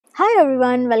Hi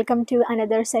everyone, welcome to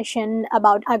another session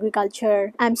about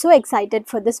agriculture. I'm so excited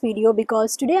for this video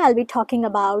because today I'll be talking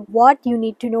about what you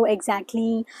need to know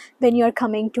exactly when you're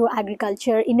coming to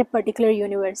agriculture in a particular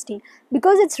university,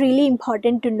 because it's really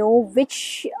important to know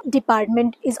which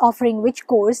department is offering which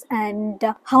course and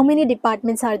how many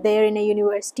departments are there in a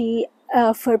university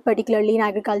for particularly in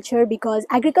agriculture, because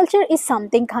agriculture is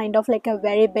something kind of like a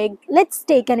very big. Let's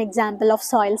take an example of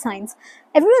soil science.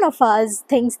 Every one of us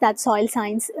thinks that soil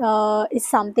science is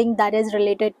something that is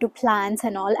related to plants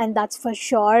and all, and that's for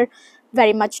sure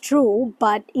very much true.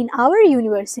 But in our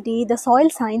university, the soil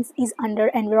science is under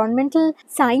environmental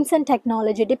science and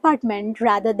technology department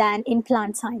rather than in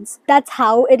plant science. That's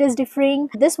how it is differing.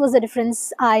 This was the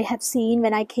difference I have seen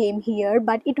when I came here,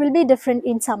 but it will be different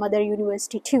in some other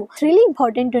university too. It's really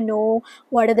important to know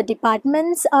what are the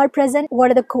departments are present,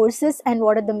 what are the courses, and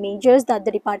what are the majors that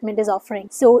the department is offering.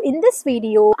 So in this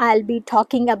video, I'll be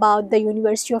talking about the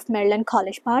University of Maryland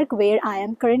College Park, where I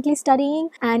am currently studying,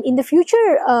 and in the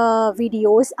future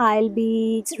videos I'll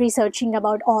be researching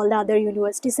about all the other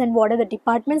universities and what are the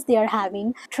departments they are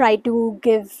having. Try to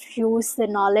give you the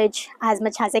knowledge as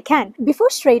much as I can. Before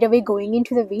straight away going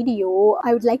into the video,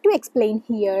 I would like to explain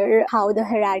here how the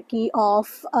hierarchy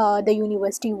of the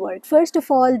university works. First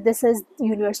of all, this is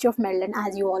University of Maryland,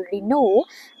 as you already know,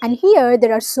 and here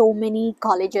there are so many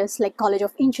colleges like College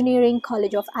of Engineering,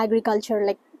 College of Agriculture,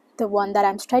 like the one that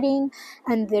I'm studying,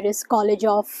 and there is College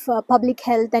of Public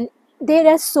Health, and there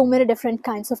are so many different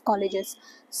kinds of colleges.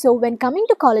 So when coming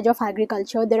to College of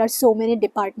Agriculture, there are so many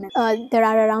departments. There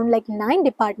are around like 9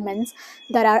 departments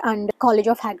that are under College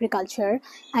of Agriculture.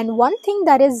 And one thing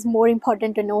that is more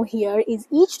important to know here is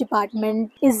each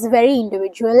department is very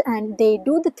individual and they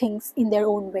do the things in their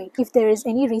own way. If there is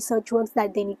any research works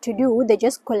that they need to do, they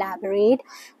just collaborate.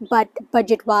 But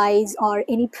budget wise or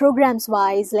any programs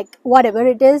wise, like whatever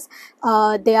it is,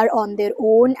 they are on their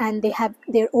own and they have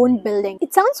their own building.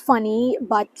 It sounds funny,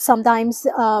 but sometimes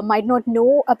might not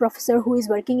know a professor who is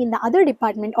working in the other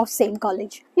department of same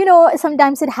college. You know,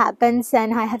 sometimes it happens,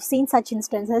 and I have seen such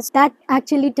instances that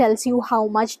actually tells you how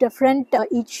much different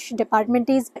each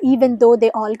department is, even though they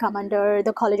all come under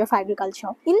the College of Agriculture.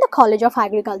 In the College of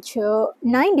Agriculture,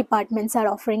 9 departments are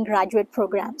offering graduate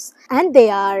programs, and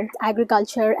they are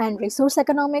Agriculture and Resource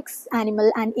Economics,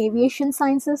 Animal and Aviation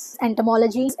Sciences,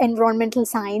 Entomology, Environmental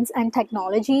Science and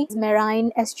Technology,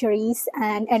 Marine, Estuaries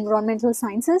and Environmental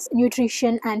Sciences,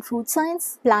 Nutrition and Food Science,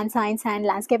 Plant Science and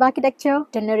Landscape Architecture,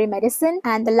 Veterinary Medicine,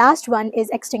 and the last one is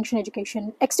Extension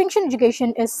Education. Extension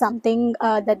Education is something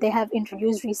that they have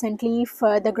introduced recently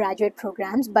for the graduate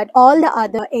programs, but all the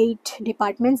other 8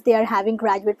 departments, they are having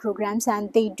graduate programs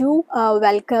and they do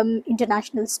welcome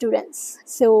international students.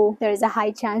 So there is a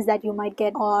high chance that you might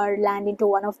get or land into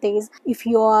one of these if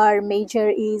your major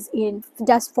is in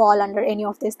just fall under any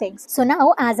of these things. So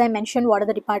now, as I mentioned, what are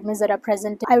the departments that are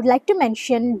present, I would like to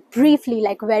mention briefly,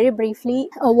 like very briefly,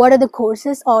 what are the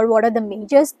courses or what are the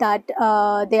majors that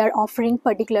they are offering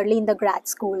particularly in the grad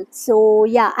school. So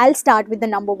yeah, I'll start with the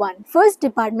number 1. First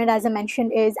department, as I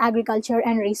mentioned, is Agriculture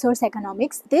and Resource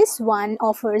Economics. This one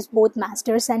offers both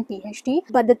masters and PhD,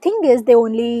 but the thing is they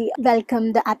only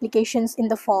welcome the applications in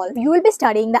the fall. You will be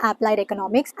studying the applied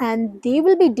economics and they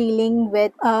will be dealing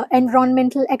with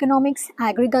environmental economics,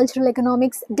 agricultural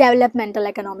economics, developmental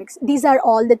economics. These are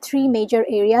all the 3 major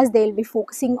areas they'll be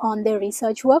focusing on their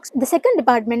research works. The second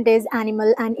department is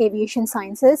Animal and Aviation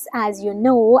Sciences. As you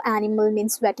know, animal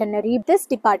means veterinary. This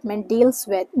department deals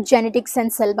with genetics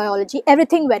and cell biology,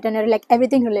 everything veterinary, like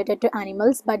everything related to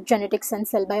animals, but genetics and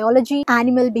cell biology,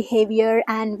 animal behavior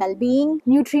and well-being,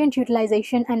 nutrient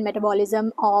utilization and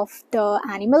metabolism of the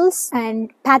animals,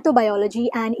 and pathobiology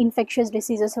and infectious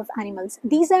diseases of animals.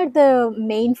 These are the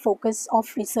main focus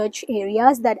of research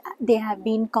areas that they have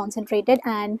been concentrated,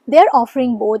 and they are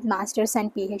offering both masters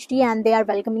and PhD, and they are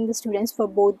welcoming the students for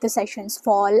both the sessions,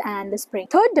 fall and the spring.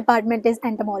 Third department is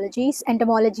Entomology.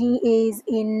 Entomology is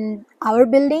in our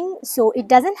building, so it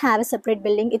doesn't have a separate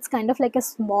building. It's kind of like a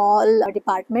small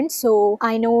department. So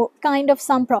I know kind of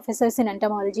some professors in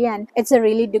entomology, and it's a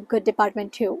really good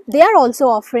department too. They are also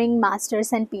offering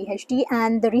masters and PhD,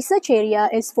 and the research area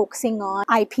is focusing on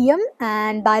IPM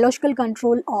and biological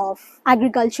control of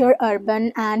agriculture,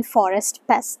 urban and forest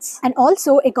pests, and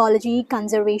also ecology,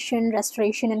 conservation,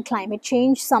 restoration and climate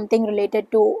change, something something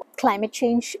related to climate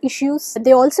change issues.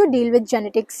 They also deal with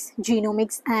genetics,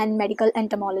 genomics, and medical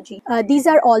entomology. These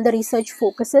are all the research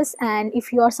focuses, and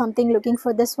if you are something looking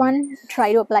for this one,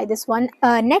 try to apply this one.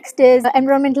 Next is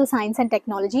environmental science and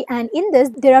technology, and in this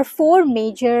there are four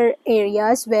major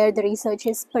areas where the research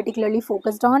is particularly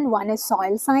focused on. One is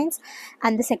soil science,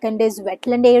 and the second is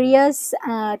wetland areas,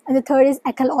 and the third is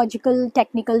ecological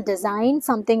technical design,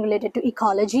 something related to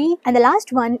ecology, and the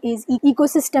last one is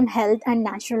ecosystem health and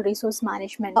natural resource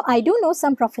management. I do know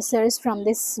some professors from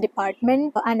this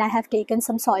department, and I have taken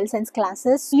some soil science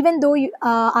classes. Even though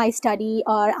I study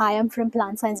or I am from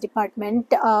plant science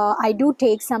department, I do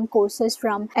take some courses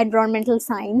from environmental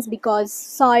science because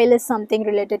soil is something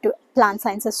related to plant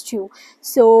sciences too.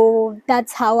 So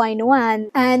that's how I know,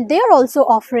 and they are also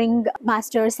offering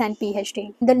masters and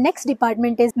PhD. The next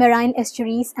department is marine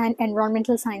estuaries and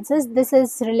environmental sciences. This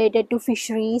is related to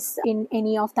fisheries in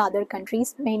any of the other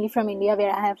countries, mainly from India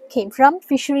where I have came from.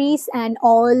 Fisheries and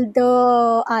all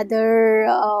the other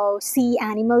sea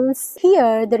animals.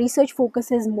 Here the research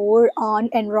focuses more on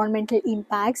environmental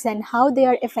impacts and how they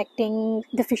are affecting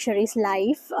the fisheries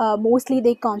life. Mostly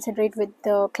they concentrate with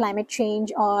the climate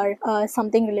change or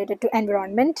something related to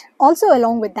environment. Also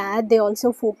along with that, they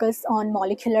also focus on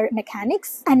molecular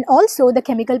mechanics and also the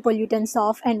chemical pollutants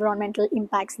of environmental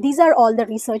impacts. These are all the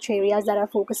research areas that are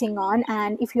focusing on,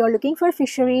 and if you are looking for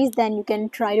fisheries, then you can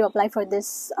try to apply for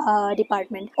this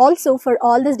department. Also, for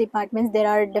all these departments there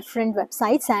are different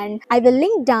websites, and I will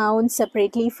link down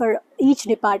separately for each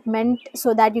department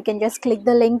so that you can just click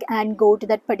the link and go to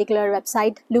that particular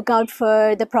website, look out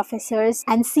for the professors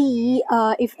and see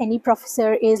if any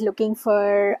professor is looking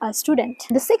for a student.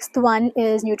 The sixth one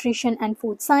is nutrition and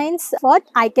food science. What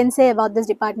I can say about this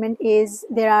department is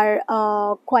there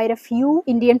are quite a few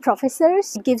Indian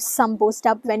professors. It gives some boost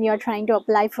up when you're trying to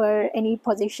apply for any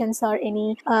positions or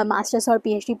any masters or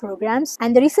PhD programs.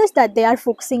 And the research that they are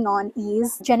focusing on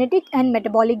is genetic and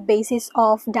metabolic basis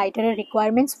of dietary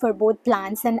requirements for both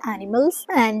plants and animals,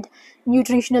 and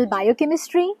nutritional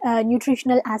biochemistry,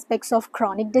 nutritional aspects of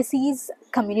chronic disease,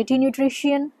 community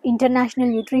nutrition, international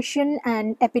nutrition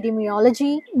and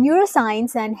epidemiology,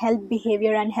 neuroscience, and health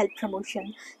behavior and health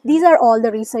promotion. These are all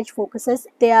the research focuses.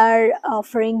 They are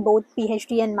offering both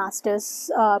PhD and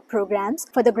master's programs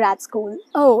for the grad school.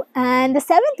 Oh, and the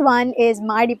seventh one is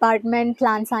my department,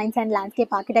 plant science and landscape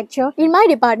architecture. In my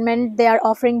department, they are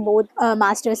offering both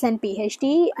master's and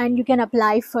PhD, and you can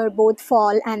apply for both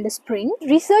fall and the spring.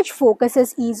 Research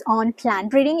focuses is on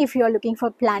plant breeding. If you are looking for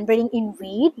plant breeding in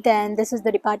wheat, then this is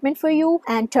the department for you.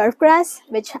 And turf grass,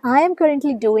 which I am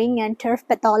currently doing, and turf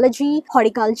pathology,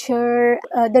 horticulture.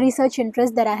 The research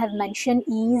interest that I have mentioned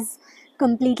is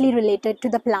completely related to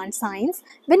the plant science.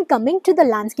 When coming to the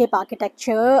landscape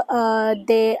architecture,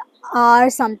 they are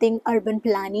something urban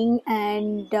planning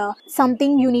and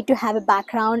something you need to have a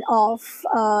background of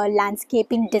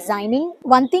landscaping designing.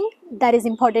 One thing that is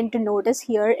important to notice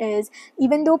here is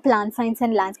even though plant science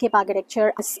and landscape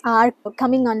architecture are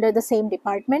coming under the same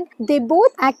department, they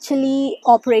both actually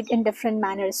operate in different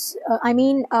manners.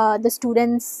 The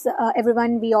students,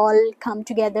 everyone, we all come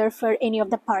together for any of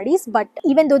the parties, but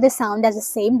even though they sound as the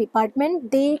same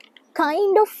department, they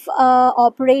kind of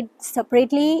operate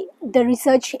separately. The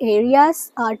research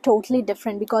areas are totally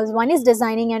different because one is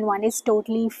designing and one is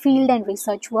totally field and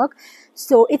research work,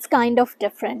 so it's kind of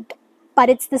different, but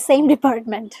it's the same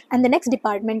department. And the next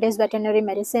department is veterinary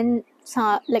medicine,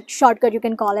 like shortcut you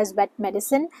can call as vet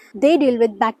medicine. They deal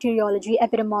with bacteriology,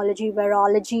 epidemiology,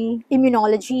 virology,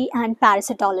 immunology and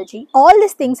parasitology. All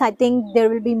these things, I think there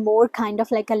will be more kind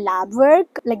of like a lab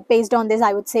work, like based on this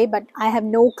I would say, but I have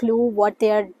no clue what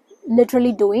they are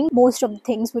literally doing. Most of the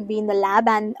things would be in the lab,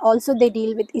 and also they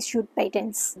deal with issued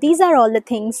patents. These are all the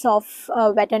things of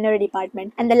veterinary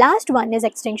department. And the last one is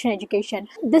extension education.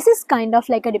 This is kind of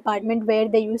like a department where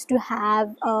they used to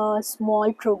have a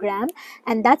small program,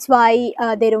 and that's why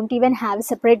they don't even have a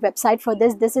separate website for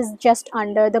this. This is just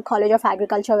under the College of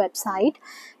Agriculture website,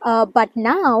 but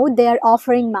now they are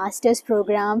offering master's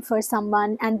program for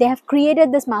someone, and they have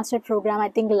created this master program I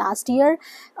think last year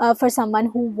for someone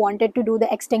who wanted to do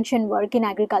the extension work in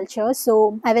agriculture.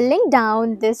 So I will link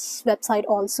down this website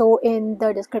also in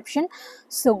the description,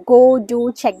 so go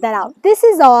do check that out. This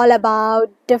is all about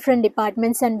different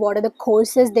departments and what are the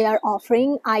courses they are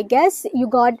offering. I guess you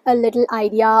got a little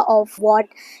idea of what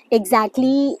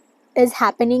exactly is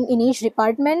happening in each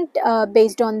department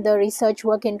based on the research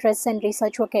work interests and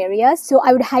research work areas. So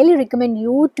I would highly recommend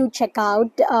you to check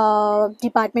out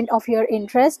department of your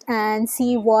interest and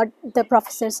see what the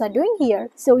professors are doing here.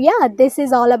 So yeah, this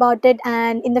is all about it,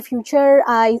 and in the future,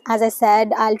 as I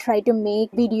said, I'll try to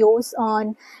make videos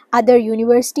on other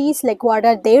universities, like what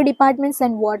are their departments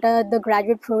and what are the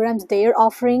graduate programs they're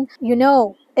offering.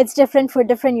 It's different for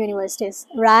different universities,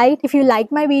 right? If you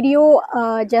like my video,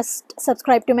 just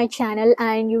subscribe to my channel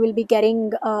and you will be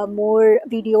getting more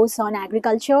videos on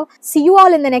agriculture. See you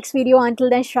all in the next video. Until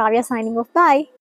then, Shravya signing off. Bye.